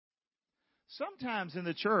Sometimes in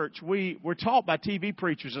the church, we're taught by TV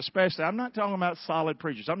preachers especially. I'm not talking about solid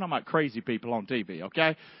preachers. I'm talking about crazy people on TV,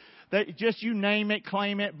 okay? They just, you name it,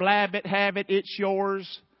 claim it, blab it, have it, it's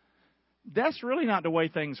yours. That's really not the way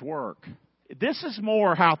things work. This is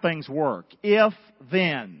more how things work. If,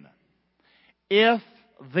 then. If,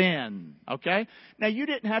 then. Okay? Now, you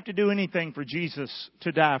didn't have to do anything for Jesus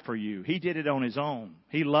to die for you. He did it on His own.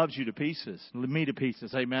 He loves you to pieces. Me to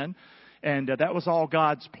pieces. Amen? And that was all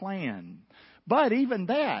God's plan. But even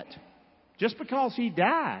that, just because He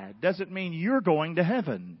died doesn't mean you're going to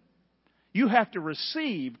heaven. You have to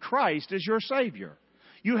receive Christ as your Savior.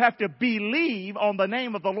 You have to believe on the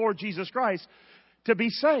name of the Lord Jesus Christ to be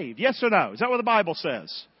saved. Yes or no? Is that what the Bible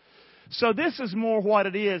says? So this is more what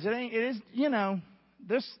it is. It is,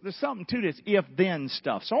 there's something to this if-then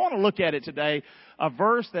stuff. So I want to look at it today, a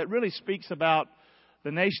verse that really speaks about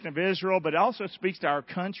the nation of Israel, but it also speaks to our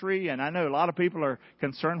country. And I know a lot of people are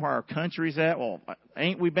concerned where our country's at. Well,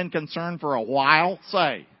 ain't we been concerned for a while?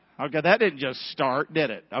 Say. Okay, that didn't just start, did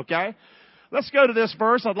it? Okay? Let's go to this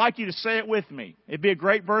verse. I'd like you to say it with me. It'd be a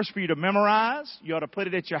great verse for you to memorize. You ought to put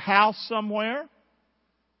it at your house somewhere.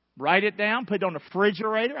 Write it down. Put it on the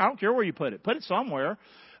refrigerator. I don't care where you put it. Put it somewhere.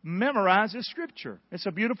 Memorize this scripture. It's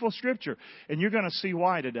a beautiful scripture. And you're going to see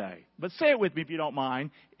why today. But say it with me if you don't mind.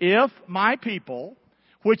 If my people,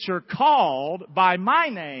 which are called by my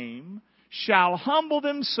name, shall humble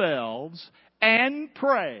themselves and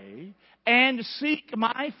pray and seek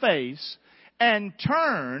my face and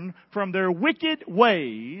turn from their wicked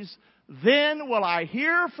ways, then will I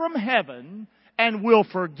hear from heaven and will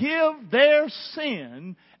forgive their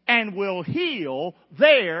sin and will heal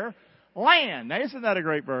their land. Now, isn't that a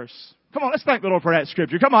great verse? Come on, let's thank the Lord for that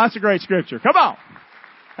scripture. Come on, that's a great scripture. Come on.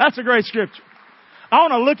 That's a great scripture. I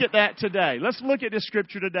want to look at that today. Let's look at this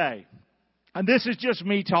scripture today. And this is just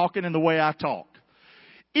me talking in the way I talk.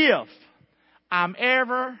 If I'm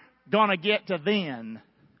ever going to get to then,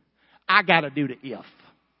 I got to do the if.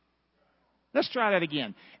 Let's try that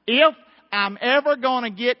again. If I'm ever going to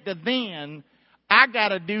get to then, I got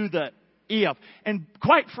to do the if. And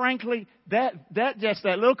quite frankly, that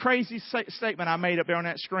little crazy statement I made up there on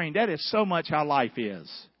that screen, that is so much how life is.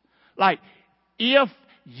 Like, if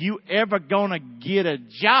you ever gonna get a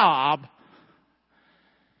job,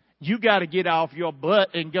 you got to get off your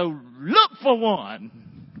butt and go look for one.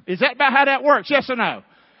 Is that about how that works? Yes or no?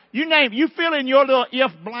 You fill in your little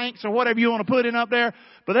if blanks or whatever you want to put in up there,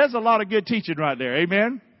 but there's a lot of good teaching right there.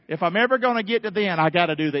 Amen? If I'm ever going to get to then, I got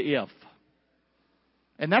to do the if.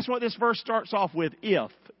 And that's what this verse starts off with,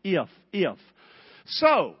 if.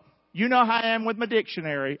 So, you know how I am with my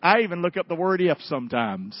dictionary. I even look up the word if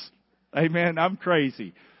sometimes. Amen? I'm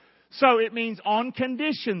crazy. So it means on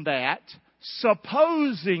condition that,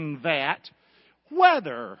 supposing that,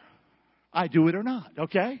 whether I do it or not.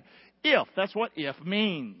 Okay? If. That's what if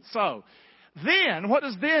means. So, then, what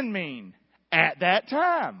does then mean? At that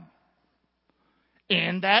time.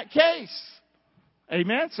 In that case.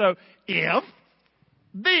 Amen? So, if,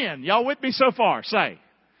 then. Y'all with me so far? Say.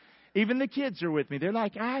 Even the kids are with me. They're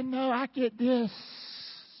like, I know, I get this.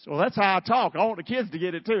 Well, that's how I talk. I want the kids to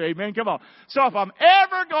get it too. Amen? Come on. So if I'm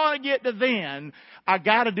ever going to get to then, I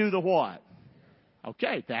got to do the what?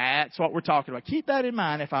 Okay, that's what we're talking about. Keep that in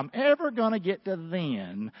mind. If I'm ever going to get to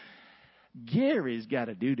then, Gary's got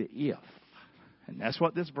to do the if. And that's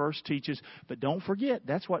what this verse teaches. But don't forget,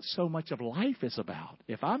 that's what so much of life is about.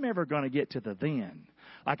 If I'm ever going to get to the then,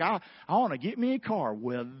 like I want to get me a car,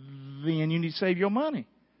 well, then you need to save your money.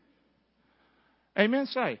 Amen?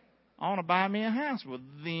 Say, I want to buy me a house. Well,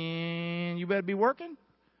 then you better be working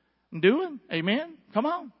and doing. Amen? Come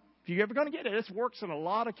on. If you're ever going to get it, this works in a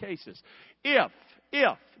lot of cases. If.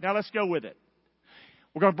 Now let's go with it.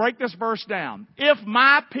 We're going to break this verse down. If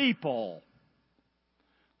my people.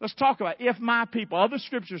 Let's talk about if my people. Other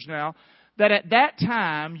scriptures now. That at that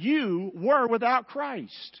time you were without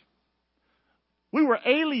Christ. We were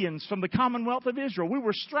aliens from the commonwealth of Israel. We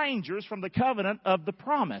were strangers from the covenant of the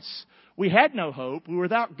promise. We had no hope. We were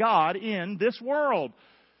without God in this world.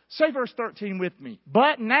 Say verse 13 with me.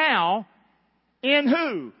 But now, in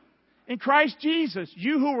who? In Christ Jesus.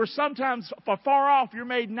 You who were sometimes far off, you're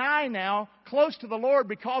made nigh now, close to the Lord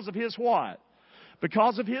because of His what?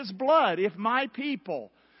 Because of His blood. If my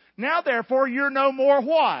people. Now therefore, you're no more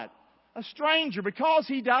what? A stranger. Because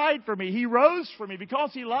He died for me. He rose for me.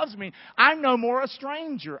 Because He loves me. I'm no more a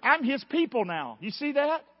stranger. I'm His people now. You see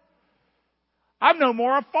that? I'm no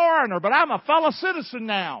more a foreigner, but I'm a fellow citizen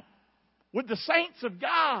now with the saints of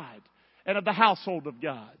God and of the household of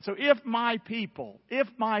God. So if my people,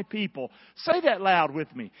 say that loud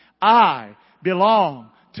with me. I belong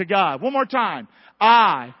to God. One more time.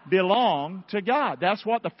 I belong to God. That's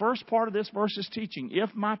what the first part of this verse is teaching.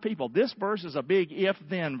 If my people. This verse is a big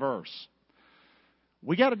if-then verse.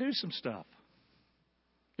 We got to do some stuff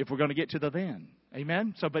if we're going to get to the then.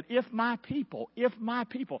 Amen? So, but if my people,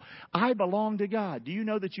 I belong to God. Do you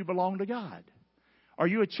know that you belong to God? Are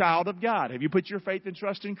you a child of God? Have you put your faith and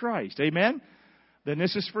trust in Christ? Amen? Then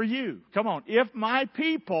this is for you. Come on. If my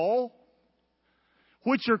people,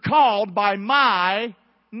 which are called by my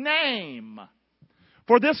name.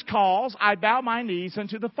 For this cause I bow my knees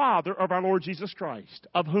unto the Father of our Lord Jesus Christ,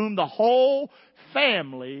 of whom the whole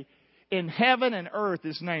family in heaven and earth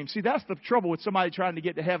is named. See, that's the trouble with somebody trying to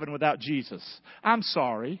get to heaven without Jesus. I'm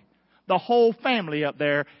sorry. The whole family up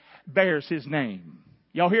there bears His name.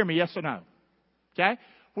 Y'all hear me? Yes or no? Okay?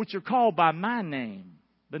 Which are called by my name,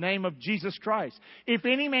 the name of Jesus Christ. If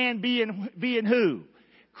any man be in who?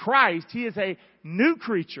 Christ, he is a new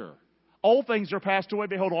creature. Old things are passed away.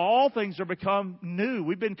 Behold, all things are become new.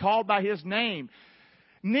 We've been called by His name.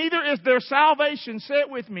 Neither is there salvation, say it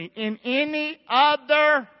with me, in any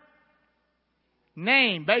other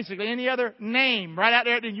name. Basically, any other name. Right out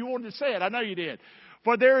there, and you wanted to say it. I know you did.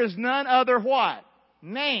 For there is none other what?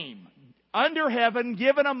 Name. Under heaven,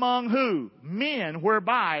 given among who? Men,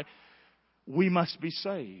 whereby we must be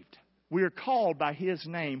saved. We are called by His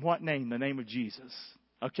name. What name? The name of Jesus.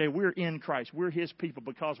 Okay, we're in Christ. We're His people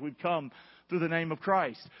because we've come through the name of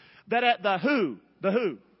Christ. That at the who?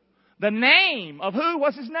 The name of who?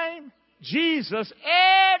 What's His name? Jesus.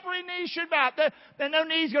 Every knee should bow. Then no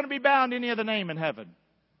knee's going to be bound to any other name in heaven.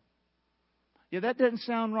 Yeah, that doesn't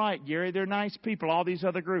sound right, Gary. They're nice people, all these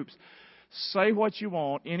other groups. Say what you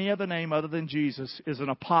want. Any other name other than Jesus is an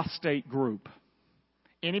apostate group.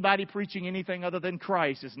 Anybody preaching anything other than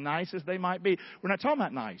Christ, as nice as they might be. We're not talking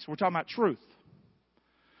about nice. We're talking about truth.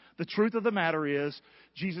 The truth of the matter is,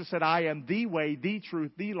 Jesus said, I am the way, the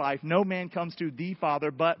truth, the life. No man comes to the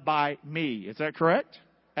Father but by me. Is that correct?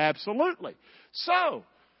 Absolutely. So,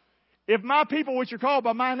 if my people which are called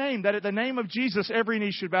by my name, that at the name of Jesus every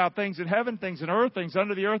knee should bow, things in heaven, things in earth, things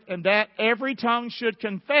under the earth, and that every tongue should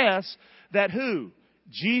confess that who?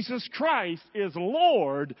 Jesus Christ is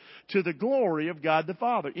Lord, to the glory of God the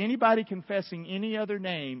Father. Anybody confessing any other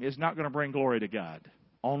name is not going to bring glory to God.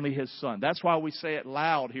 Only His Son. That's why we say it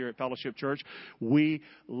loud here at Fellowship Church. We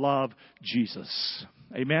love Jesus.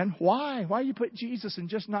 Amen? Why? Why you put Jesus and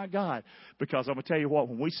just not God? Because I'm going to tell you what,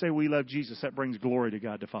 when we say we love Jesus, that brings glory to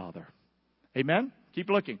God the Father. Amen? Keep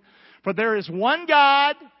looking. For there is one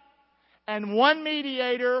God and one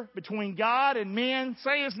mediator between God and men.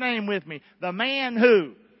 Say His name with me. The man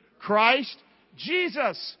who? Christ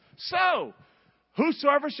Jesus. So,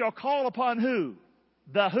 whosoever shall call upon who?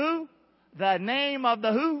 The who? The name of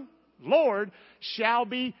the who? Lord shall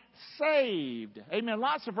be saved. Amen.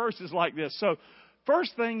 Lots of verses like this. So,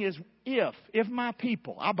 first thing is if my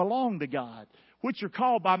people, I belong to God, which are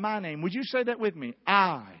called by my name. Would you say that with me?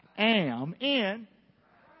 I am in.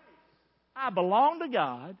 I belong to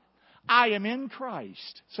God. I am in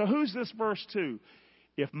Christ. So who's this verse to?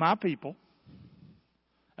 If my people,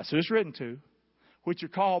 that's who it's written to, which are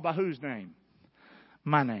called by whose name?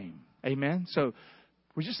 My name. Amen. So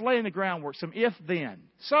we're just laying the groundwork. Some if then.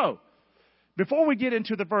 So before we get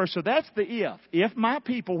into the verse, so that's the if. If my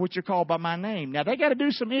people, which are called by my name. Now they got to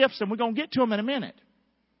do some ifs, and we're going to get to them in a minute.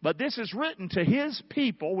 But this is written to His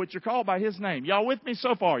people, which are called by His name. Y'all with me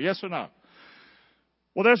so far? Yes or no?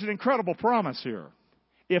 Well, there's an incredible promise here.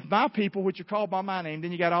 If my people, which are called by my name,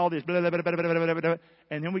 then you got all this, blah, blah, blah, blah, blah, blah, blah,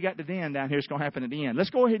 and then we got the then down here. It's going to happen at the end. Let's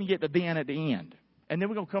go ahead and get the then at the end. And then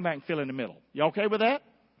we're going to come back and fill in the middle. You okay with that?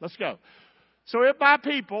 Let's go. So if my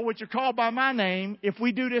people, which are called by my name, if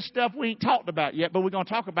we do this stuff we ain't talked about yet, but we're going to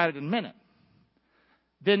talk about it in a minute,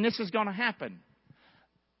 then this is going to happen.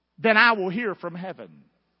 Then I will hear from heaven.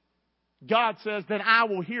 God says, then I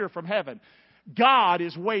will hear from heaven. God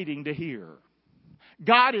is waiting to hear.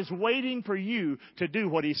 God is waiting for you to do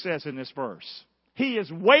what He says in this verse. He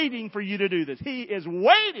is waiting for you to do this. He is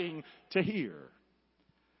waiting to hear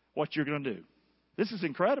what you're going to do. This is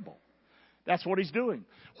incredible. That's what He's doing.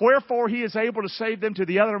 Wherefore He is able to save them to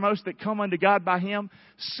the uttermost that come unto God by Him,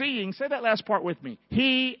 seeing, say that last part with me,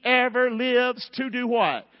 He ever lives to do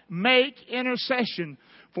what? Make intercession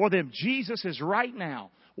for them. Jesus is right now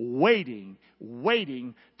waiting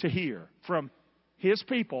to hear from His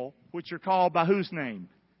people, which are called by whose name?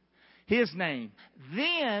 His name.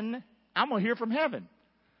 Then I'm going to hear from heaven.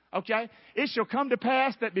 Okay? It shall come to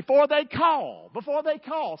pass that before they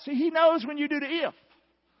call, see, He knows when you do the if.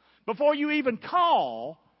 Before you even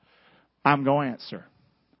call, I'm going to answer.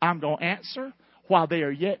 I'm going to answer while they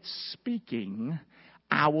are yet speaking.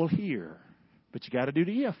 I will hear. But you got to do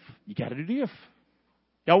the if. You got to do the if.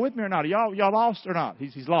 Y'all with me or not? Y'all lost or not?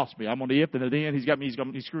 He's lost me. I'm on the if and the then. He's got me.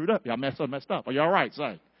 He's screwed up. Y'all messed up. Are you all right?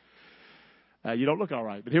 Say. You don't look all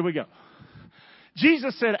right, but here we go.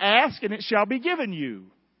 Jesus said, ask and it shall be given you.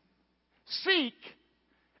 Seek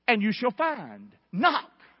and you shall find.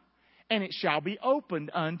 Knock and it shall be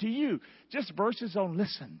opened unto you. Just verses on,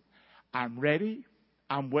 listen, I'm ready.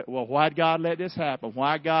 Well, why'd God let this happen?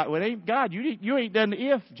 Why God? Well, it ain't God. You ain't done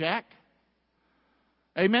the if, Jack.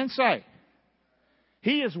 Amen. Say.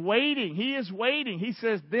 He is waiting. He is waiting. He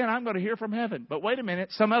says, then I'm going to hear from heaven. But wait a minute.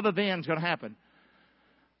 Some other then's going to happen.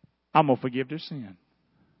 I'm going to forgive their sin.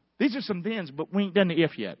 These are some thens, but we ain't done the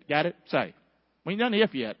if yet. Got it? Say. We ain't done the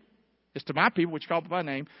if yet. It's to my people, which call by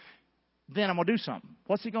name. Then I'm going to do something.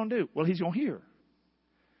 What's he going to do? Well, he's going to hear.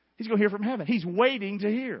 He's going to hear from heaven. He's waiting to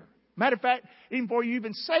hear. Matter of fact, even before you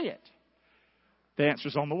even say it, the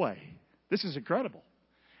answer's on the way. This is incredible.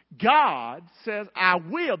 God says, I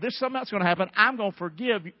will. There's something else going to happen. I'm going to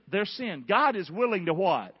forgive their sin. God is willing to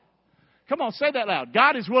what? Come on, say that loud.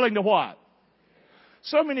 God is willing to what?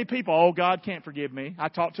 So many people, oh, God can't forgive me. I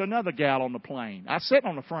talked to another gal on the plane. I sit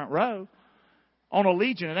on the front row. On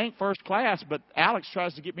Allegiant, it ain't first class, but Alex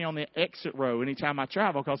tries to get me on the exit row anytime I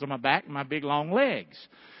travel because of my back and my big long legs.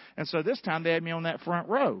 And so this time they had me on that front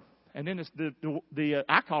row. And then it's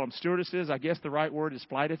I call them stewardesses. I guess the right word is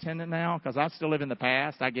flight attendant now because I still live in the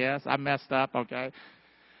past, I guess. I messed up, okay.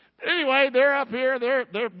 But anyway, they're up here.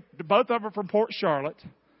 They're both of them are from Port Charlotte.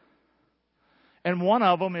 And one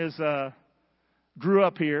of them is grew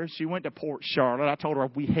up here. She went to Port Charlotte. I told her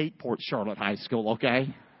we hate Port Charlotte High School,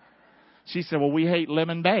 okay. She said, well, we hate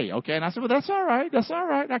Lemon Bay, okay. And I said, well, that's all right. That's all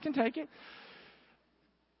right. I can take it.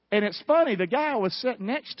 And it's funny, the guy I was sitting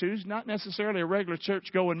next to is not necessarily a regular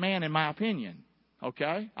church-going man, in my opinion.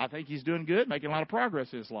 Okay? I think he's doing good, making a lot of progress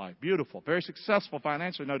in his life. Beautiful. Very successful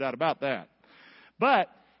financially, no doubt about that. But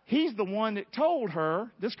he's the one that told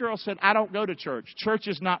her, this girl said, I don't go to church. Church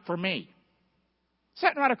is not for me.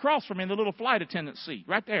 Sitting right across from me in the little flight attendant seat,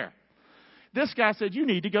 right there. This guy said, you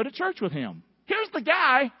need to go to church with him. Here's the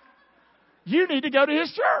guy. You need to go to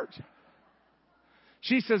his church.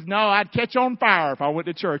 She says, no, I'd catch on fire if I went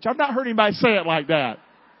to church. I've not heard anybody say it like that.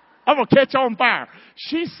 I'm going to catch on fire.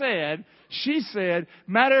 She said,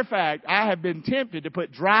 matter of fact, I have been tempted to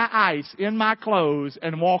put dry ice in my clothes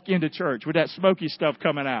and walk into church with that smoky stuff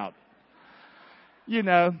coming out. You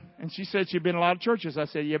know, and she said she'd been in a lot of churches. I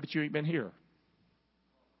said, yeah, but you ain't been here.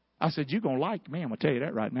 I said, you're going to like me. I'm going to tell you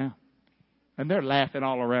that right now. And they're laughing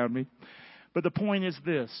all around me. But the point is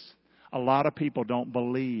this. A lot of people don't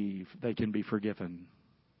believe they can be forgiven.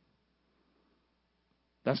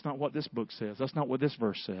 That's not what this book says. That's not what this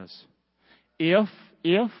verse says. If,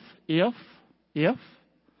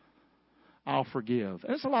 I'll forgive.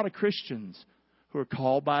 There's a lot of Christians who are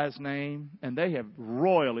called by His name, and they have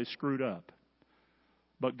royally screwed up.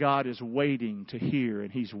 But God is waiting to hear,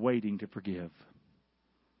 and He's waiting to forgive.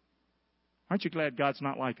 Aren't you glad God's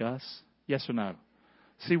not like us? Yes or no?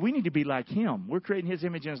 See, we need to be like Him. We're creating His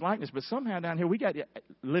image and His likeness, but somehow down here we got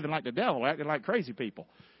living like the devil, acting like crazy people.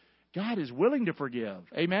 God is willing to forgive.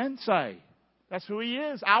 Amen? Say. That's who He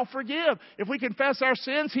is. I'll forgive. If we confess our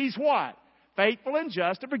sins, He's what? Faithful and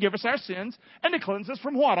just to forgive us our sins and to cleanse us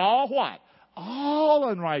from what? All what? All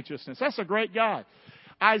unrighteousness. That's a great God.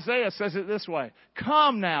 Isaiah says it this way.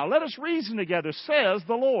 Come now, let us reason together, says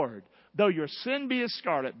the Lord. Though your sin be as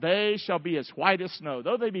scarlet, they shall be as white as snow.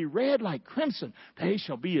 Though they be red like crimson, they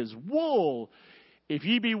shall be as wool. If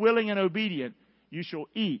ye be willing and obedient, you shall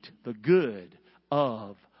eat the good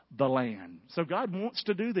of the land. So God wants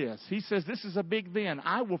to do this. He says, this is a big then.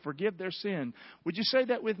 I will forgive their sin. Would you say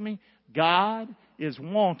that with me? God is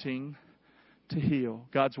wanting to heal.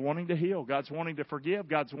 God's wanting to heal. God's wanting to forgive.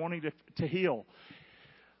 God's wanting to heal.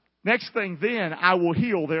 Next thing, then, I will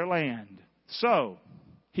heal their land. So,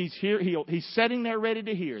 He's here. He's sitting there ready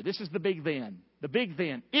to hear. This is the big then. The big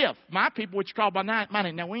then. If my people, which call by my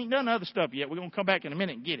name. Now, we ain't done other stuff yet. We're going to come back in a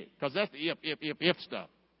minute and get it. Because that's the if stuff.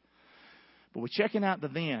 But we're checking out the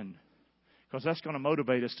then. Because that's going to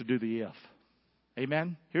motivate us to do the if.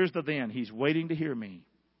 Amen? Here's the then. He's waiting to hear me.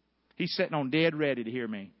 He's sitting on dead ready to hear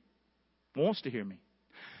me. Wants to hear me.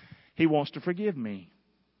 He wants to forgive me.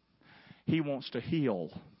 He wants to heal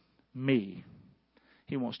me.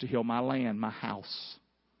 He wants to heal my land, my house.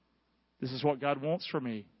 This is what God wants for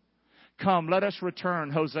me. Come, let us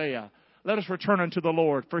return, Hosea. Let us return unto the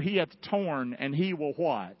Lord, for He hath torn, and He will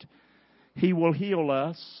what? He will heal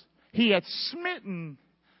us. He hath smitten,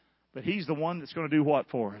 but He's the one that's going to do what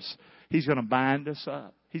for us? He's going to bind us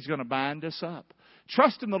up. He's going to bind us up.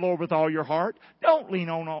 Trust in the Lord with all your heart. Don't lean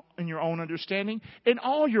on in your own understanding. In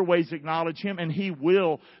all your ways acknowledge Him, and He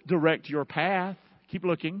will direct your path. Keep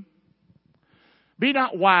looking. Be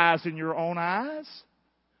not wise in your own eyes.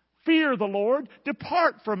 Fear the Lord.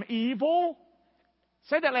 Depart from evil.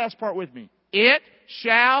 Say that last part with me. It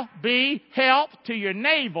shall be health to your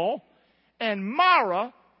navel and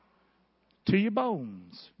marrow to your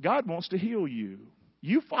bones. God wants to heal you.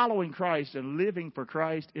 You following Christ and living for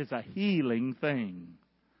Christ is a healing thing.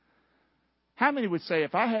 How many would say,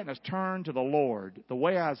 if I hadn't turned to the Lord the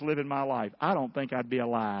way I was living my life, I don't think I'd be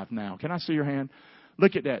alive now? Can I see your hand?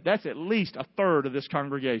 Look at that. That's at least a third of this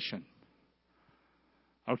congregation.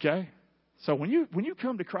 Okay? So when you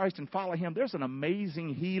come to Christ and follow Him, there's an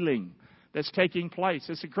amazing healing that's taking place.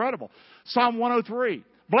 It's incredible. Psalm 103.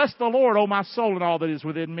 Bless the Lord, O my soul, and all that is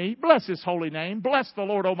within me. Bless His holy name. Bless the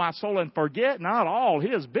Lord, O my soul, and forget not all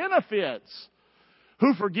His benefits.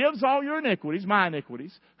 Who forgives all your iniquities, my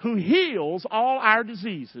iniquities. Who heals all our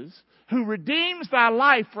diseases. Who redeems thy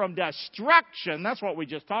life from destruction. That's what we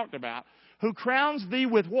just talked about. Who crowns thee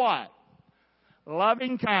with what?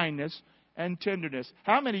 Loving kindness and tenderness.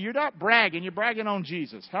 How many, you're not bragging, you're bragging on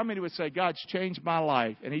Jesus. How many would say, God's changed my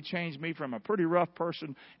life, and He changed me from a pretty rough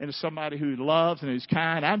person into somebody who loves and who's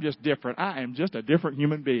kind? I'm just different. I am just a different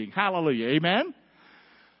human being. Hallelujah. Amen?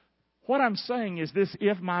 What I'm saying is this: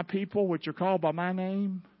 if my people, which are called by my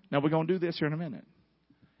name, now we're going to do this here in a minute.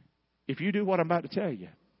 If you do what I'm about to tell you,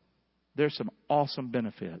 there's some awesome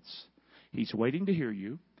benefits. He's waiting to hear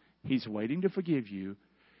you. He's waiting to forgive you.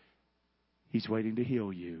 He's waiting to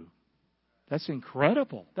heal you. That's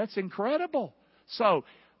incredible. That's incredible. So,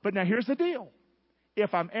 but now here's the deal.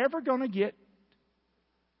 If I'm ever going to get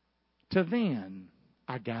to then,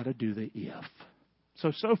 I got to do the if.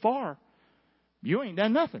 So far, you ain't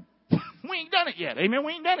done nothing. We ain't done it yet. Amen.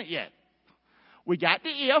 We ain't done it yet. We got the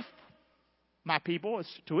if. My people,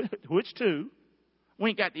 which two. We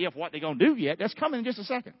ain't got the if what they're going to do yet. That's coming in just a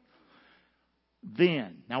second.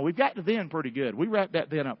 Then. Now, we've got the then pretty good. We wrapped that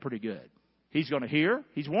then up pretty good. He's going to hear.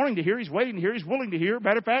 He's wanting to hear. He's waiting to hear. He's willing to hear.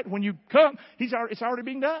 Matter of fact, when you come, it's already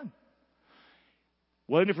being done.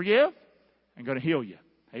 Willing to forgive and going to heal you.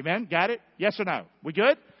 Amen? Got it? Yes or no? We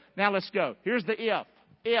good? Now let's go. Here's the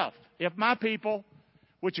if. If my people,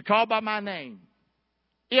 which are called by my name.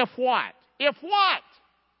 If what? If what?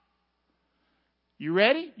 You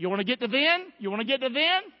ready? You want to get to then? You want to get to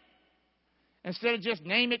then? Instead of just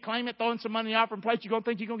name it, claim it, throwing some money in the offering plate, you're going to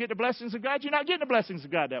think you're going to get the blessings of God? You're not getting the blessings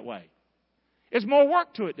of God that way. There's more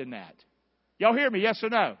work to it than that. Y'all hear me? Yes or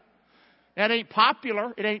no? That ain't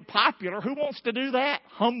popular. It ain't popular. Who wants to do that?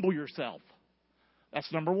 Humble yourself. That's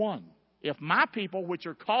number one. If my people, which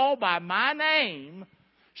are called by my name,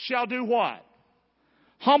 shall do what?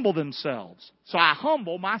 Humble themselves. So I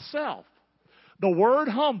humble myself. The word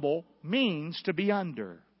humble means to be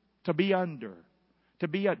under. To be under.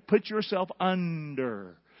 Put yourself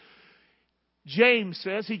under. James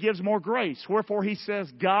says he gives more grace. Wherefore he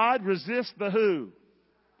says, God resists the who?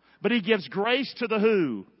 But He gives grace to the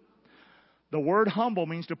who? The word humble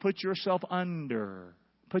means to put yourself under.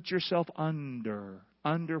 Put yourself under.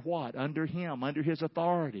 Under what? Under Him. Under His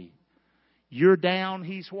authority. You're down.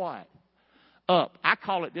 He's what? Up. I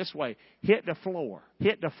call it this way. Hit the floor.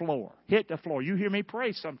 Hit the floor. Hit the floor. You hear me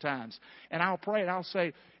pray sometimes. And I'll pray and I'll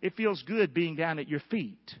say, it feels good being down at your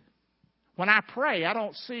feet. When I pray, I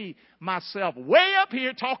don't see myself way up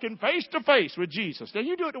here talking face to face with Jesus. Now,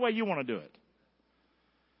 you do it the way you want to do it.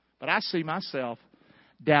 But I see myself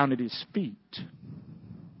down at His feet.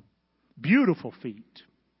 Beautiful feet.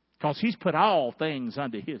 Because He's put all things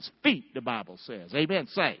under His feet, the Bible says. Amen.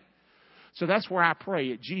 Say. So that's where I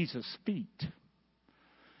pray, at Jesus' feet.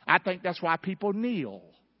 I think that's why people kneel.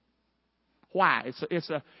 Why? It's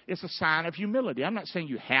a sign of humility. I'm not saying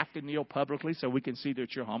you have to kneel publicly so we can see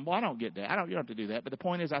that you're humble. I don't get that. You don't have to do that. But the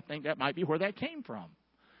point is, I think that might be where that came from.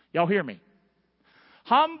 Y'all hear me?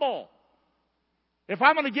 Humble. If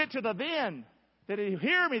I'm going to get to the then, that He'll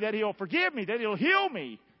hear me, that He'll forgive me, that He'll heal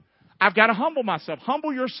me, I've got to humble myself.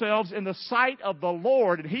 Humble yourselves in the sight of the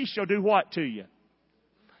Lord, and He shall do what to you?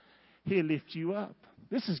 He'll lift you up.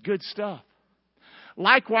 This is good stuff.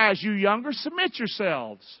 Likewise, you younger, submit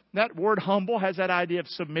yourselves. That word humble has that idea of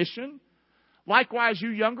submission. Likewise, you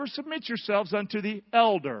younger, submit yourselves unto the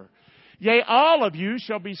elder. Yea, all of you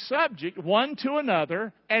shall be subject one to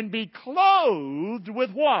another, and be clothed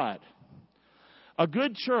with what? A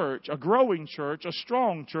good church, a growing church, a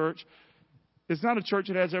strong church, is not a church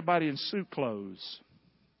that has everybody in suit clothes.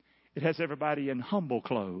 It has everybody in humble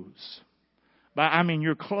clothes. I mean,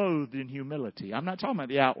 you're clothed in humility. I'm not talking about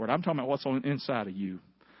the outward. I'm talking about what's on the inside of you.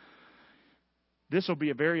 This will be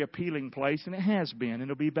a very appealing place, and it has been, and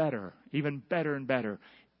it'll be better, even better and better,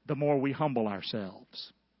 the more we humble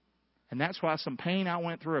ourselves. And that's why some pain I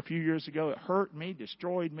went through a few years ago, it hurt me,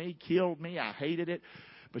 destroyed me, killed me. I hated it.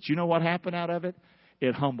 But you know what happened out of it?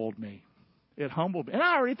 It humbled me. It humbled me. And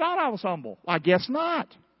I already thought I was humble. I guess not.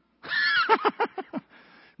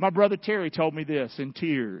 My brother Terry told me this in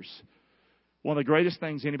tears. One of the greatest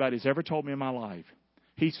things anybody's ever told me in my life.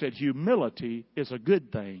 He said, humility is a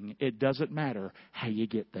good thing. It doesn't matter how you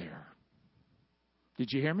get there.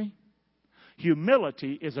 Did you hear me?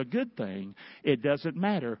 Humility is a good thing. It doesn't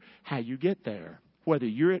matter how you get there. Whether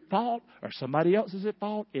you're at fault or somebody else is at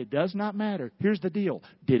fault, it does not matter. Here's the deal.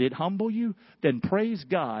 Did it humble you? Then praise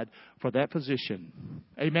God for that position.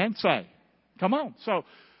 Amen? Say. Come on. So,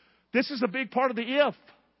 this is a big part of the if.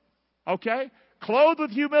 Okay? Clothed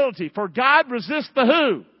with humility. For God resists the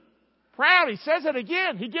who? Proud. He says it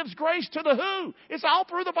again. He gives grace to the who. It's all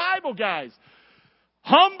through the Bible, guys.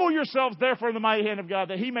 Humble yourselves, therefore, in the mighty hand of God,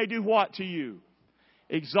 that He may do what to you?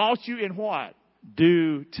 Exalt you in what?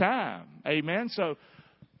 Due time. Amen. So,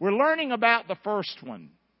 we're learning about the first one.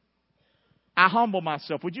 I humble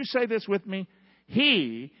myself. Would you say this with me?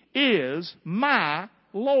 He is my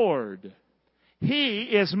Lord. He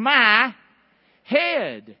is my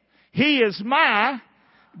head. He is my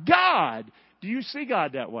God. Do you see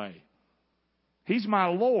God that way? He's my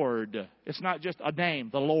Lord. It's not just a name,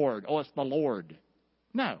 the Lord. Oh, it's the Lord.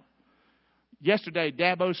 No. Yesterday,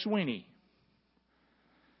 Dabo Swinney.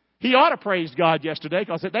 He ought to praise God yesterday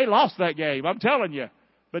because they lost that game. I'm telling you.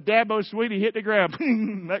 But Dabo Swinney hit the ground.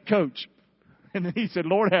 That coach. And then he said,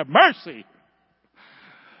 Lord, have mercy.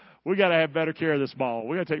 We got to have better care of this ball.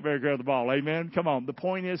 We got to take better care of the ball. Amen. Come on. The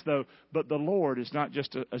point is, though, but the Lord is not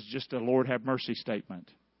just a Lord have mercy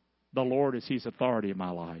statement. The Lord is His authority in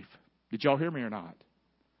my life. Did y'all hear me or not?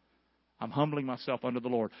 I'm humbling myself under the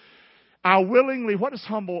Lord. I willingly, what does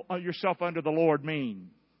humble yourself under the Lord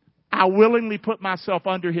mean? I willingly put myself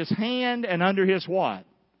under His hand and under His what?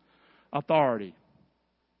 Authority.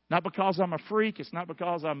 Not because I'm a freak. It's not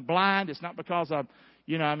because I'm blind. It's not because I'm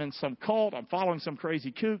in some cult. I'm following some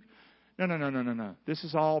crazy kook. No. This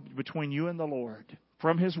is all between you and the Lord.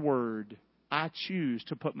 From His Word, I choose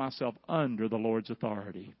to put myself under the Lord's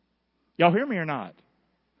authority. Y'all hear me or not?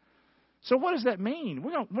 So what does that mean?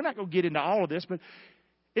 We're not going to get into all of this, but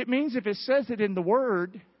it means if it says it in the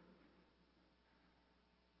Word,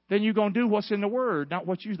 then you're going to do what's in the Word, not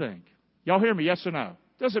what you think. Y'all hear me? Yes or no?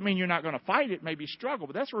 Doesn't mean you're not going to fight it, maybe struggle,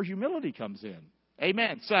 but that's where humility comes in.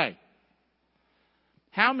 Amen. Say.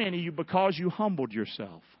 How many of you, because you humbled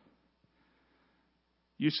yourself,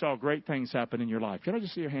 you saw great things happen in your life? Can I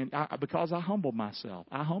just see your hand? Because I humbled myself.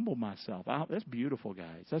 I humbled myself. That's beautiful,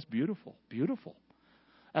 guys. That's beautiful. Beautiful.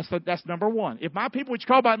 That's number one. If my people which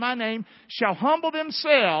call by my name shall humble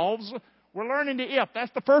themselves, we're learning the if.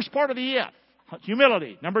 That's the first part of the if.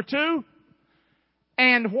 Humility. Number two,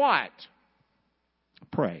 and what?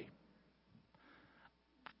 Pray.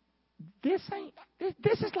 This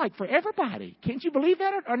is like for everybody. Can't you believe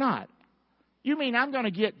that or not? You mean I'm going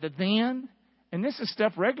to get the then? And this is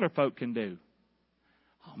stuff regular folk can do.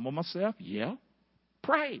 Humble myself? Yeah.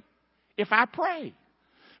 Pray. If I pray.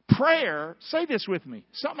 Prayer, say this with me.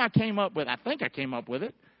 Something I came up with. I think I came up with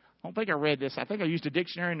it. I don't think I read this. I think I used a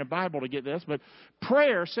dictionary in the Bible to get this. But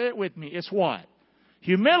prayer, say it with me, it's what?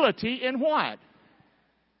 Humility in what?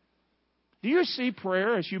 Do you see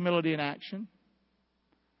prayer as humility in action?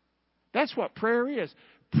 That's what prayer is.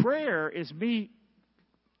 Prayer is me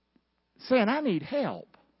saying, I need help.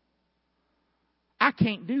 I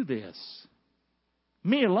can't do this.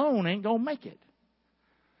 Me alone ain't going to make it.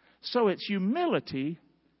 So it's humility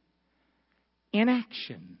in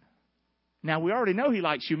action. Now, we already know He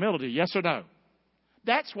likes humility, yes or no?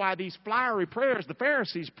 That's why these flowery prayers the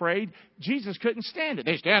Pharisees prayed, Jesus couldn't stand it.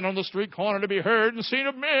 They stand on the street corner to be heard and seen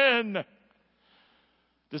of men.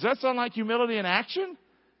 Does that sound like humility in action?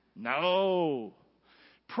 No.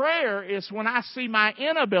 Prayer is when I see my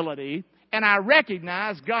inability and I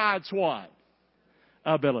recognize God's what?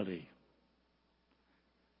 Ability.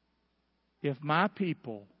 If my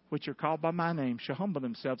people, which are called by my name, shall humble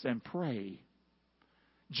themselves and pray.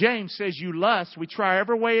 James says you lust. We try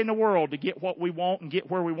every way in the world to get what we want and get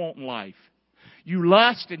where we want in life. You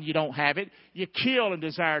lust and you don't have it. You kill and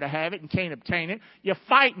desire to have it and can't obtain it. You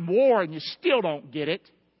fight in war and you still don't get it.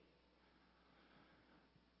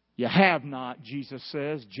 You have not, Jesus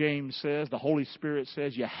says. James says. The Holy Spirit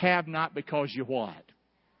says you have not because you what?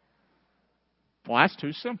 Well, that's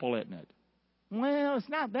too simple, isn't it? Well, it's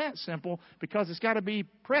not that simple because it's got to be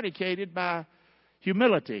predicated by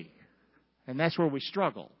humility. And that's where we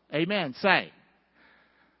struggle. Amen. Say.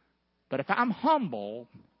 But if I'm humble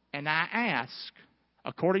and I ask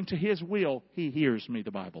according to His will, He hears me,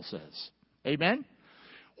 the Bible says. Amen.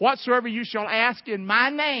 Whatsoever you shall ask in my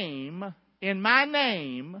name,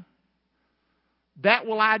 that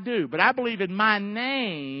will I do. But I believe in my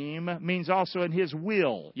name means also in His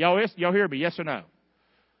will. Y'all hear me? Yes or no?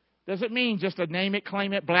 Does it mean just to name it,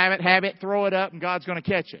 claim it, blab it, have it, throw it up, and God's going to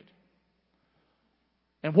catch it?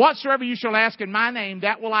 And whatsoever you shall ask in my name,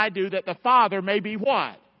 that will I do, that the Father may be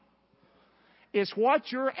what? Is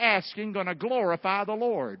what you're asking going to glorify the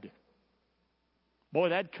Lord? Boy,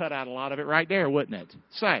 that'd cut out a lot of it right there, wouldn't it?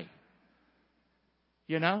 Say.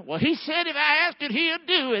 You know? Well, He said if I ask it, He'll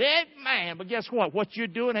do it. Amen. But guess what? What you're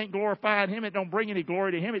doing ain't glorifying Him. It don't bring any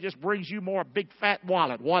glory to Him. It just brings you more big fat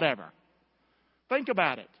wallet, whatever. Think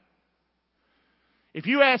about it. If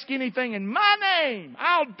you ask anything in my name,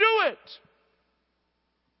 I'll do it.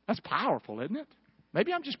 That's powerful, isn't it?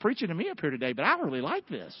 Maybe I'm just preaching to me up here today, but I really like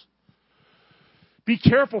this. Be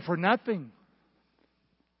careful for nothing,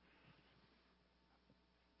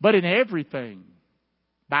 but in everything,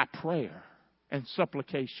 by prayer and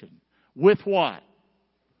supplication. With what?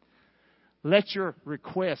 Let your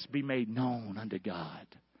requests be made known unto God.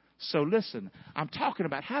 So listen, I'm talking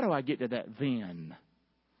about how do I get to that then?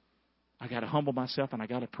 I got to humble myself and I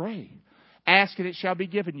got to pray. Ask and it shall be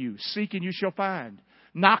given you. Seek and you shall find.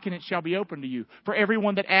 Knock and it shall be opened to you. For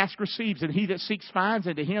everyone that asks receives, and he that seeks finds,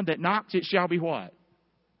 and to him that knocks it shall be what?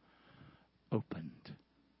 Opened.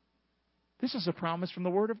 This is a promise from the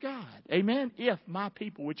Word of God. Amen? If my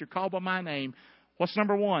people, which are called by my name, what's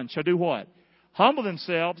number one? Shall do what? Humble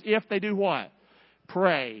themselves if they do what?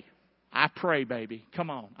 Pray. I pray, baby. Come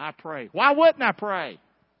on, I pray. Why wouldn't I pray?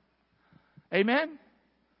 Amen?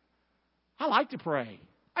 I like to pray.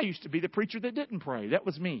 I used to be the preacher that didn't pray. That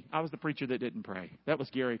was me. I was the preacher that didn't pray. That was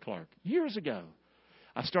Gary Clark. Years ago,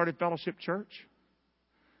 I started Fellowship Church.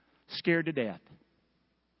 Scared to death.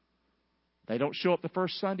 They don't show up the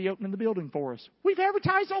first Sunday opening the building for us. We've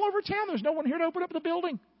advertised all over town. There's no one here to open up the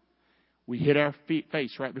building. We hit our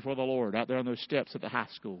face right before the Lord out there on those steps at the high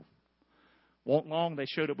school. Won't long, they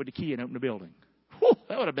showed up with the key and opened the building. Whew,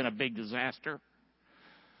 that would have been a big disaster.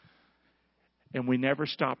 And we never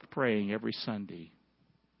stopped praying every Sunday.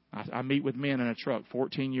 I meet with men in a truck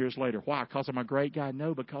 14 years later. Why? Because I'm a great guy?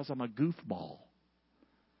 No, because I'm a goofball.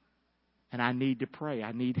 And I need to pray.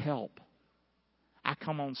 I need help. I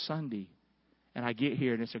come on Sunday and I get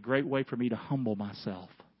here and it's a great way for me to humble myself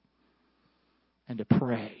and to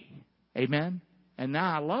pray. Amen? And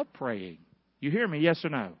now I love praying. You hear me? Yes or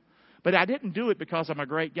no? But I didn't do it because I'm a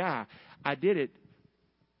great guy. I did it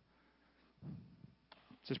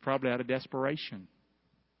just probably out of desperation.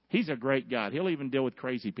 He's a great God. He'll even deal with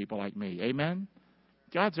crazy people like me. Amen?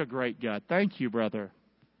 God's a great God. Thank you, brother.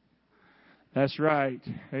 That's right.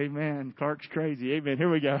 Amen. Clark's crazy. Amen.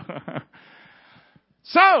 Here we go.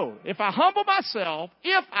 So, if I humble myself,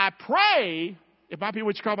 if I pray, if my people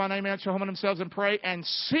which call my name shall humble themselves and pray and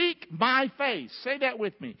seek my face. Say that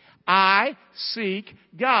with me. I seek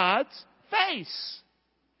God's face.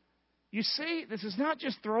 You see, this is not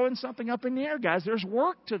just throwing something up in the air, guys. There's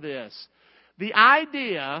work to this. The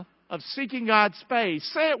idea of seeking God's face,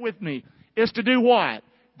 say it with me, is to do what?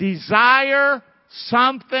 Desire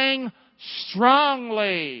something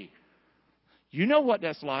strongly. You know what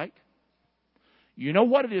that's like. You know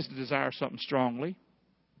what it is to desire something strongly.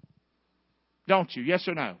 Don't you? Yes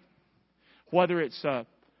or no? Whether it's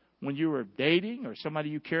when you were dating or somebody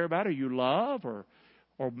you care about or you love or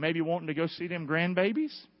maybe wanting to go see them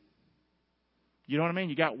grandbabies. You know what I mean?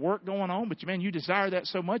 You got work going on, but man, you desire that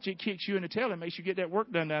so much it kicks you in the tail and makes you get that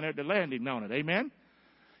work done down there at the landing on it. Amen?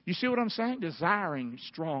 You see what I'm saying? Desiring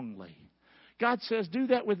strongly. God says, do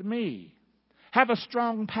that with me. Have a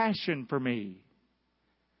strong passion for me.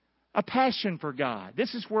 A passion for God.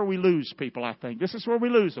 This is where we lose people, I think. This is where we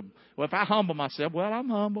lose them. Well, if I humble myself, well, I'm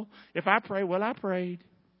humble. If I pray, well, I prayed.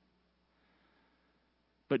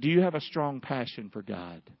 But do you have a strong passion for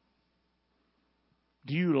God?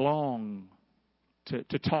 Do you long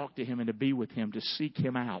to talk to Him and to be with Him, to seek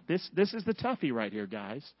Him out? This is the toughie right here,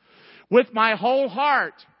 guys. With my whole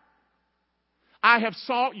heart, I have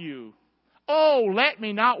sought you. Oh, let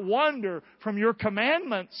me not wander from your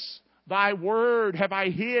commandments. Thy word have I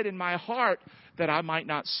hid in my heart that I might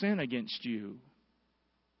not sin against you.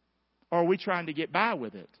 Or are we trying to get by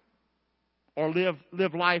with it? Or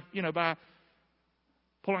live life, by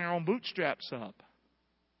pulling our own bootstraps up?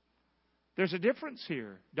 There's a difference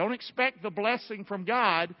here. Don't expect the blessing from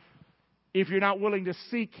God if you're not willing to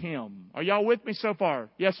seek Him. Are y'all with me so far?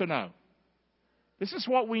 Yes or no? This is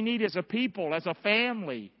what we need as a people, as a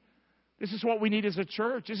family. This is what we need as a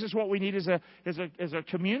church. This is what we need as a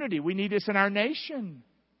community. We need this in our nation.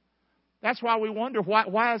 That's why we wonder why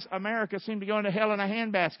does America seem to go into hell in a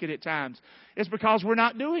handbasket at times. It's because we're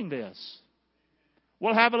not doing this.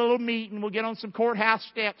 We'll have a little meeting. We'll get on some courthouse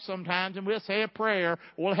steps sometimes and we'll say a prayer.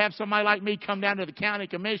 We'll have somebody like me come down to the county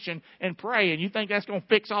commission and pray. And you think that's going to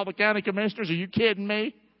fix all the county commissioners? Are you kidding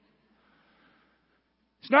me?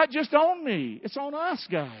 It's not just on me. It's on us,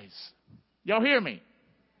 guys. Y'all hear me?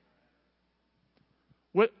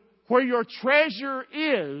 Where your treasure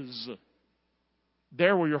is,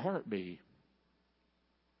 there will your heart be.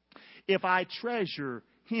 If I treasure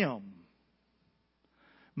Him,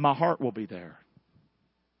 my heart will be there.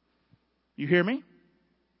 You hear me?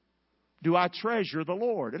 Do I treasure the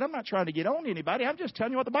Lord? And I'm not trying to get on anybody. I'm just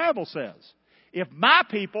telling you what the Bible says. If my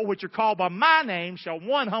people, which are called by my name, shall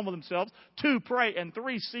 1, humble themselves, 2, pray, and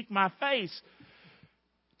 3, seek my face,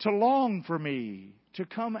 to long for me, to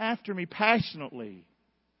come after me passionately,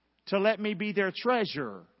 to let me be their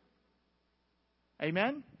treasure.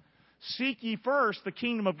 Amen? Seek ye first the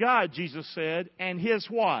kingdom of God, Jesus said, and His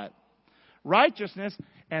what? Righteousness,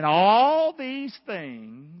 and all these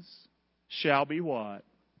things shall be what?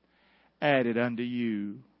 Added unto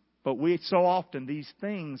you. But so often these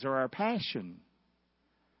things are our passion.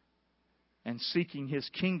 And seeking His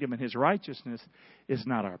kingdom and His righteousness is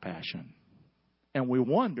not our passion. And we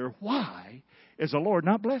wonder, why is the Lord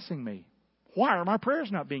not blessing me? Why are my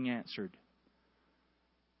prayers not being answered?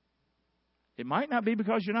 It might not be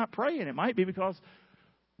because you're not praying. It might be because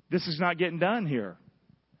this is not getting done here.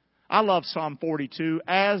 I love Psalm 42.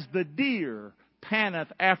 As the deer panteth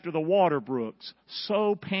after the water brooks,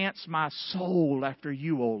 so pants my soul after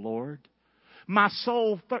you, O Lord. My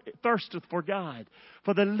soul thirsteth for God,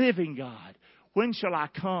 for the living God. When shall I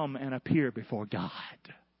come and appear before God?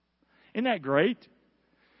 Isn't that great?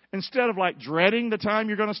 Instead of like dreading the time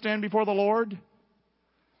you're going to stand before the Lord,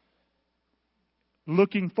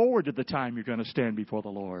 looking forward to the time you're going to stand before the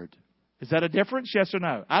Lord. Is that a difference? Yes or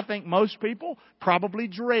no? I think most people probably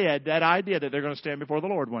dread that idea that they're going to stand before the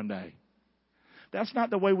Lord one day. That's not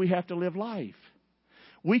the way we have to live life.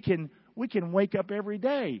 We can wake up every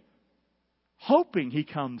day hoping He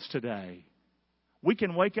comes today. We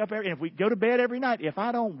can wake up and if we go to bed every night, if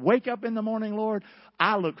I don't wake up in the morning, Lord,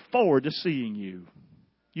 I look forward to seeing you.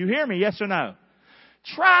 You hear me? Yes or no?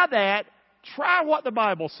 Try that. Try what the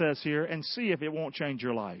Bible says here and see if it won't change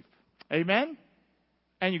your life. Amen?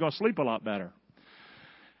 And you're going to sleep a lot better.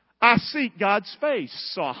 I seek God's face.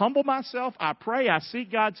 So I humble myself. I pray. I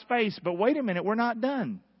seek God's face. But wait a minute. We're not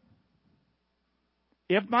done.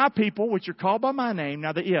 If my people, which are called by my name,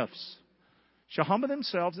 now the ifs, shall humble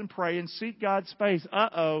themselves and pray and seek God's face.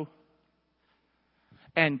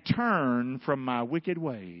 And turn from my wicked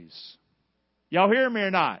ways. Y'all hear me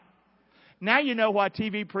or not? Now you know why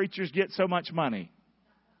TV preachers get so much money.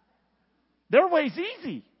 Their way's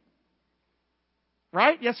easy.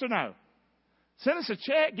 Right? Yes or no? Send us a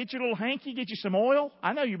check, get you a little hanky, get you some oil.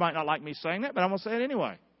 I know you might not like me saying that, but I'm going to say it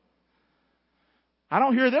anyway. I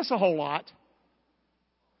don't hear this a whole lot.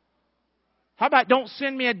 How about don't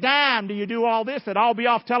send me a dime till you do all this, that I'll be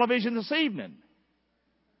off television this evening?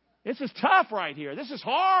 This is tough right here. This is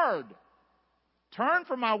hard. Turn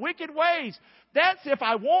from my wicked ways. That's if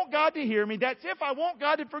I want God to hear me. That's if I want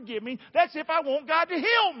God to forgive me. That's if I want God to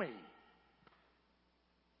heal me.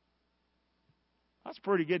 That's a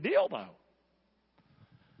pretty good deal, though.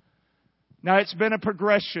 Now, it's been a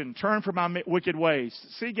progression. Turn from my wicked ways.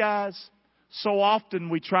 See, guys, so often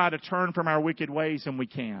we try to turn from our wicked ways and we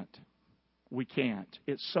can't. We can't.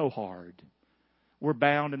 It's so hard. We're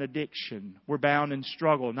bound in addiction. We're bound in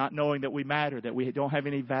struggle, not knowing that we matter, that we don't have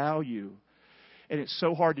any value. And it's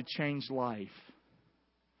so hard to change life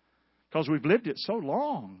because we've lived it so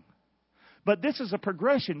long. But this is a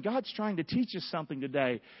progression. God's trying to teach us something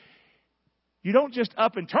today. You don't just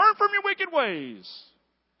up and turn from your wicked ways.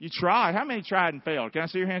 You try. How many tried and failed? Can I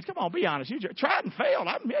see your hands? Come on, be honest. You tried and failed.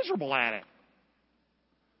 I'm miserable at it.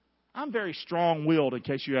 I'm very strong-willed, in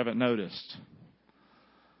case you haven't noticed.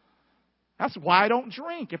 That's why I don't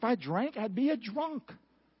drink. If I drank, I'd be a drunk.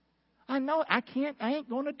 I know I ain't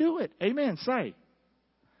going to do it. Amen. Say.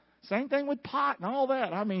 Same thing with pot and all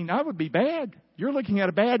that. I mean, I would be bad. You're looking at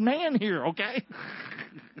a bad man here, okay?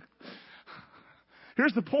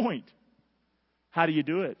 Here's the point. How do you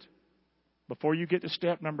do it? Before you get to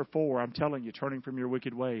step number 4, I'm telling you, turning from your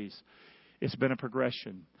wicked ways. It's been a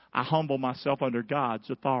progression. I humble myself under God's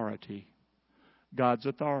authority. God's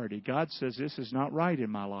authority. God says this is not right in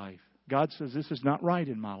my life. God says this is not right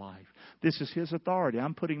in my life. This is His authority.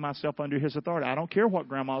 I'm putting myself under His authority. I don't care what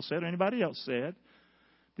Grandma said or anybody else said.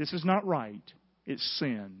 This is not right. It's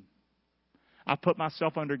sin. I put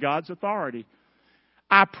myself under God's authority.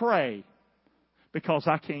 I pray because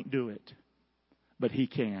I can't do it. But He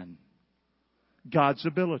can. God's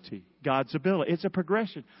ability. God's ability. It's a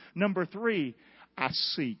progression. Number 3, I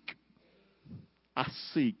seek. I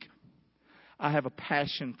seek. I have a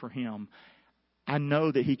passion for Him. I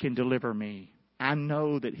know that He can deliver me. I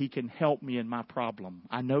know that He can help me in my problem.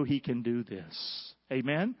 I know He can do this.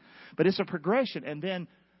 Amen? But it's a progression. And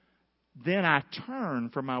then I turn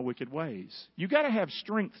from my wicked ways. You got to have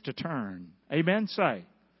strength to turn. Amen? Say.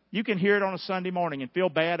 You can hear it on a Sunday morning and feel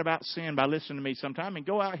bad about sin by listening to me sometime and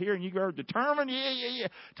go out here and you are determined. Yeah.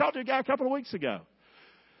 Talked to a guy a couple of weeks ago.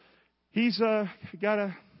 He's got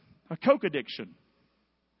a coke addiction.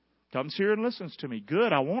 Comes here and listens to me.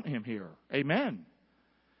 Good, I want him here. Amen.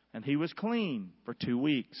 And he was clean for 2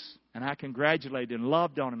 weeks. And I congratulated and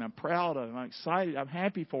loved on him. I'm proud of him. I'm excited. I'm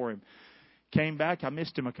happy for him. Came back. I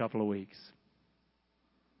missed him a couple of weeks.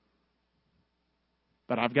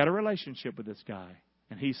 But I've got a relationship with this guy.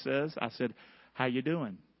 And he says, I said, how you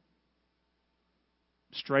doing?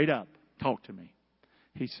 Straight up, talk to me.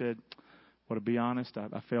 He said, well, to be honest,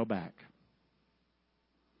 I fell back.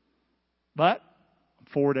 But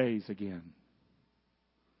 4 days again.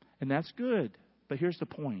 And that's good. But here's the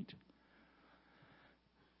point.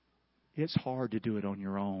 It's hard to do it on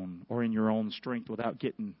your own or in your own strength without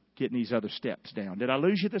getting these other steps down. Did I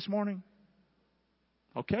lose you this morning?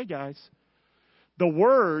 Okay, guys. The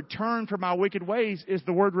word turn from my wicked ways is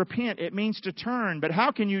the word repent. It means to turn. But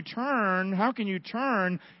how can you turn? How can you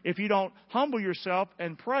turn if you don't humble yourself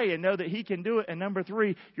and pray and know that He can do it? And number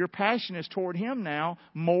 3, your passion is toward Him now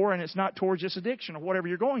more, and it's not towards this addiction or whatever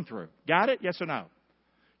you're going through. Got it? Yes or no?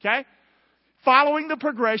 Okay? Following the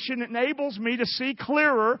progression enables me to see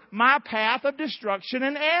clearer my path of destruction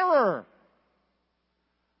and error.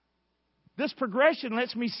 This progression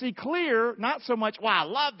lets me see clear, not so much, I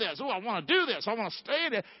love this. I want to do this. I want to stay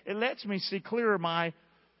in it. It lets me see clearer my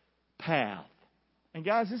path. And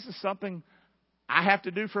guys, this is something I have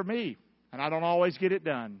to do for me. And I don't always get it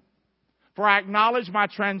done. For I acknowledge my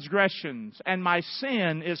transgressions, and my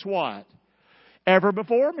sin is what? Ever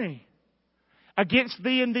before me. Against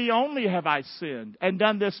Thee and Thee only have I sinned, and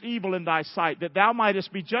done this evil in Thy sight, that Thou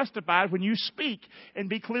mightest be justified when You speak, and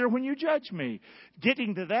be clear when You judge me.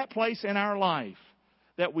 Getting to that place in our life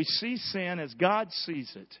that we see sin as God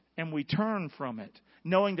sees it, and we turn from it,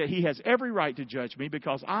 knowing that He has every right to judge me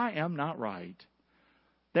because I am not right.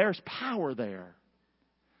 There's power there.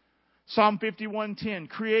 Psalm 51:10,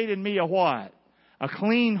 create in me a what? A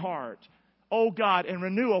clean heart, O God, and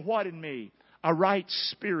renew a what in me? A right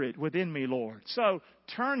spirit within me, Lord. So,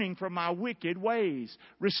 turning from my wicked ways.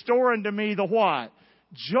 Restore unto me the what?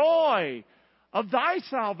 Joy of Thy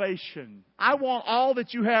salvation. I want all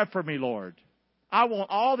that You have for me, Lord. I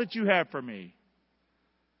want all that You have for me.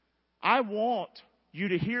 I want You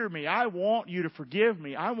to hear me. I want You to forgive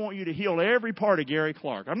me. I want You to heal every part of Gary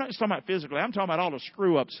Clark. I'm not just talking about physically. I'm talking about all the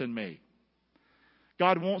screw-ups in me.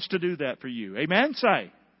 God wants to do that for you. Amen?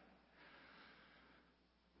 Say.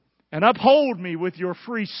 And uphold me with Your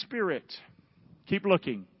free spirit. Keep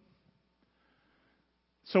looking.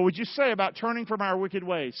 So would you say about turning from our wicked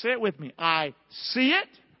ways? Say it with me. I see it.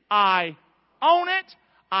 I own it.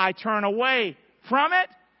 I turn away from it.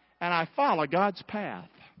 And I follow God's path.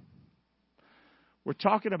 We're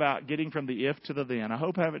talking about getting from the if to the then. I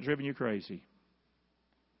hope I haven't driven you crazy.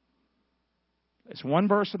 It's one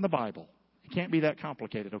verse in the Bible. It can't be that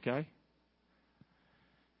complicated, okay?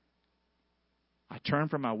 I turn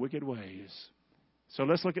from my wicked ways. So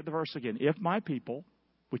let's look at the verse again. If my people,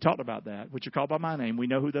 we talked about that, which are called by my name, we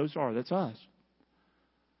know who those are. That's us.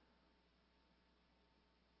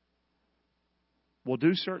 Will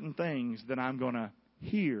do certain things, then I'm going to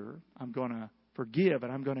hear, I'm going to forgive,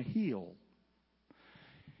 and I'm going to heal.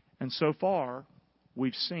 And so far,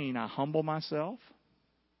 we've seen I humble myself,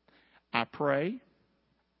 I pray,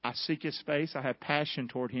 I seek His face, I have passion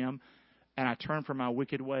toward Him, and I turn from my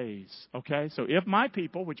wicked ways. Okay? So if my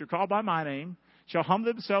people, which are called by my name, shall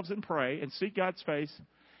humble themselves and pray and seek God's face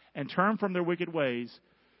and turn from their wicked ways,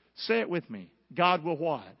 say it with me. God will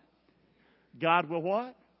what? God will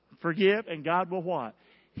what? Forgive, and God will what?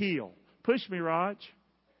 Heal. Push me, Raj.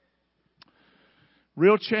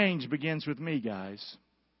 Real change begins with me, guys.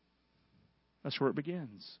 That's where it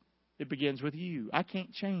begins. It begins with you. I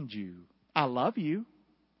can't change you. I love you.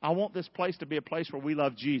 I want this place to be a place where we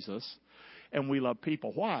love Jesus and we love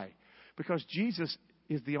people. Why? Because Jesus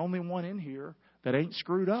is the only one in here that ain't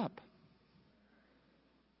screwed up.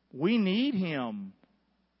 We need Him.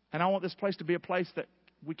 And I want this place to be a place that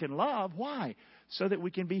we can love. Why? So that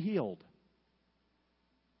we can be healed.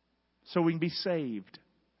 So we can be saved.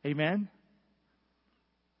 Amen?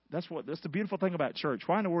 That's the beautiful thing about church.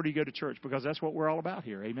 Why in the world do you go to church? Because that's what we're all about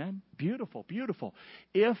here. Amen? Beautiful, beautiful.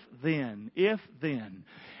 If then.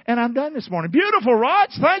 And I'm done this morning. Beautiful, Raj.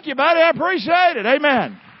 Thank you, buddy. I appreciate it.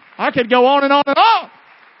 Amen. I could go on and on and on.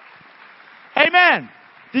 Amen. Amen.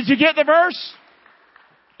 Did you get the verse?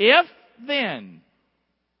 If then.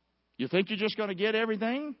 You think you're just going to get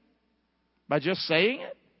everything by just saying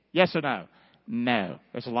it? Yes or no? No.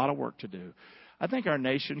 There's a lot of work to do. I think our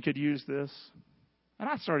nation could use this. And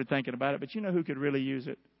I started thinking about it, but you know who could really use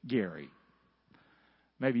it? Gary.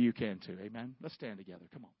 Maybe you can too. Amen. Let's stand together.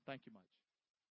 Come on. Thank you much.